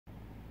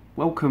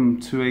Welcome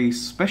to a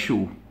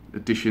special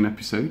edition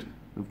episode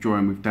of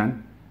Drawing with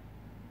Dan.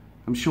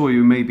 I'm sure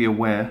you may be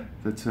aware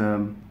that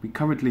we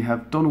currently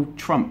have Donald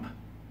Trump,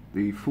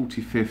 the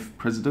 45th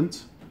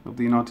President of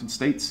the United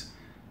States,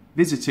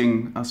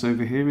 visiting us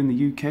over here in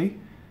the UK.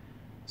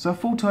 So I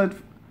thought I'd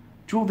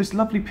draw this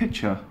lovely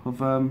picture of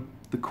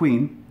the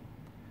Queen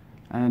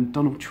and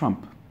Donald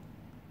Trump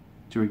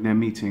during their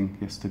meeting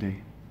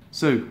yesterday.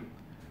 So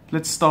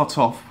let's start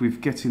off with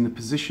getting the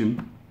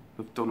position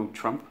of Donald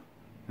Trump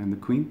and the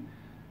Queen.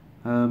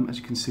 As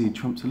you can see,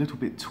 Trump's a little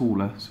bit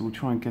taller, so we'll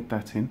try and get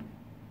that in.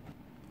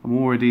 I'm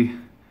already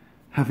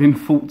having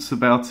thoughts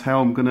about how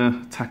I'm going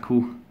to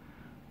tackle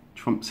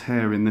Trump's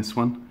hair in this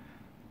one.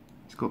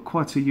 He's got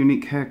quite a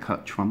unique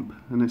haircut, Trump,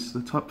 and it's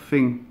the type of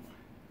thing,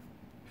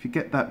 if you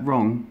get that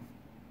wrong,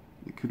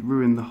 it could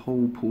ruin the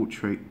whole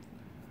portrait.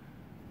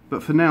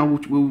 But for now,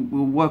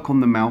 we'll work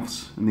on the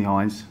mouths and the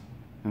eyes,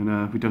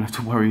 and we don't have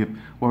to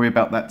worry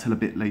about that till a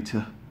bit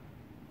later.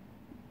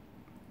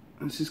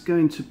 This is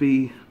going to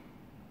be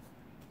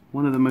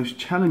one of the most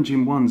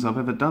challenging ones I've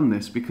ever done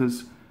this,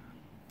 because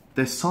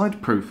they're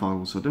side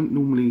profiles. I don't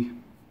normally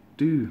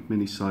do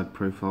many side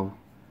profile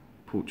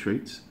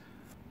portraits.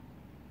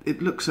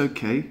 It looks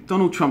okay.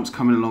 Donald Trump's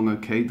coming along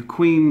okay. The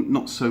Queen,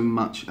 not so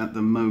much at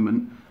the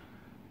moment.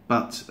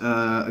 But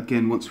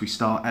again, once we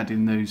start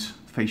adding those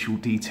facial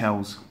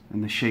details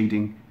and the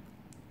shading,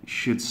 it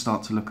should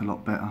start to look a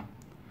lot better.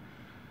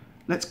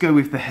 Let's go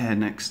with the hair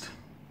next.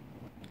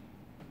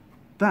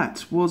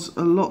 That was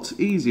a lot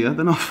easier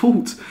than I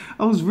thought.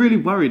 I was really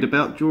worried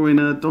about drawing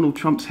Donald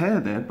Trump's hair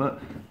there, but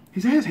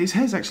his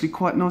hair's actually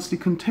quite nicely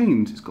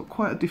contained. It's got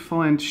quite a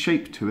defined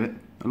shape to it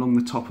along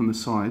the top and the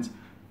sides.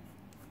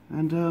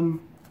 And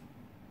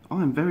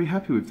I'm very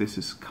happy with this.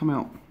 It's come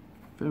out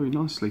very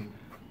nicely.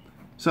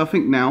 So I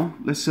think now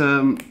let's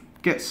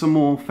get some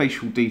more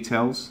facial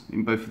details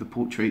in both of the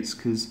portraits,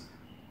 because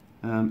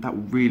that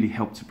will really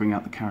help to bring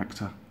out the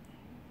character.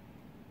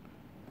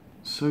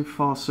 So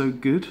far so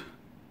good.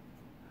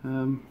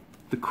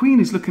 The Queen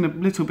is looking a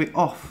little bit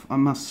off, I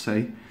must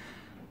say.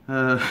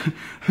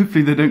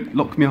 Hopefully they don't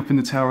lock me up in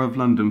the Tower of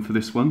London for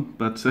this one,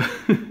 but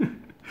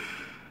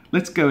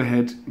let's go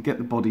ahead and get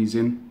the bodies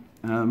in,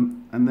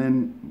 and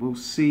then we'll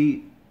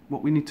see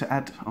what we need to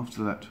add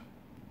after that.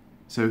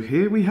 So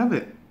here we have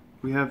it.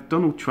 We have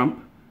Donald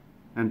Trump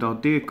and our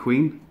dear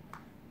Queen.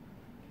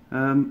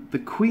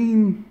 The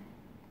Queen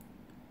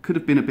could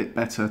have been a bit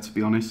better, to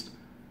be honest.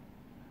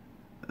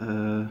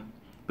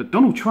 But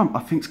Donald Trump, I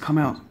think, has come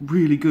out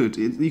really good.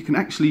 You can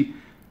actually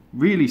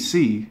really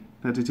see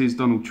that it is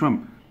Donald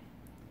Trump.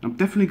 I'm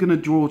definitely going to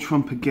draw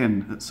Trump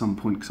again at some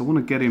point, because I want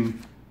to get him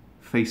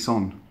face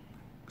on,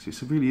 because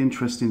it's a really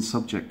interesting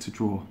subject to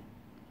draw.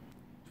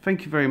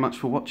 Thank you very much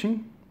for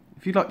watching.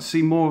 If you'd like to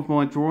see more of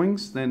my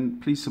drawings, then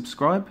please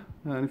subscribe.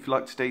 And if you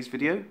like today's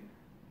video,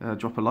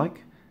 drop a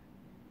like.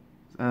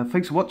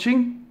 Thanks for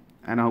watching,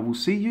 and I will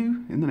see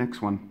you in the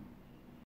next one.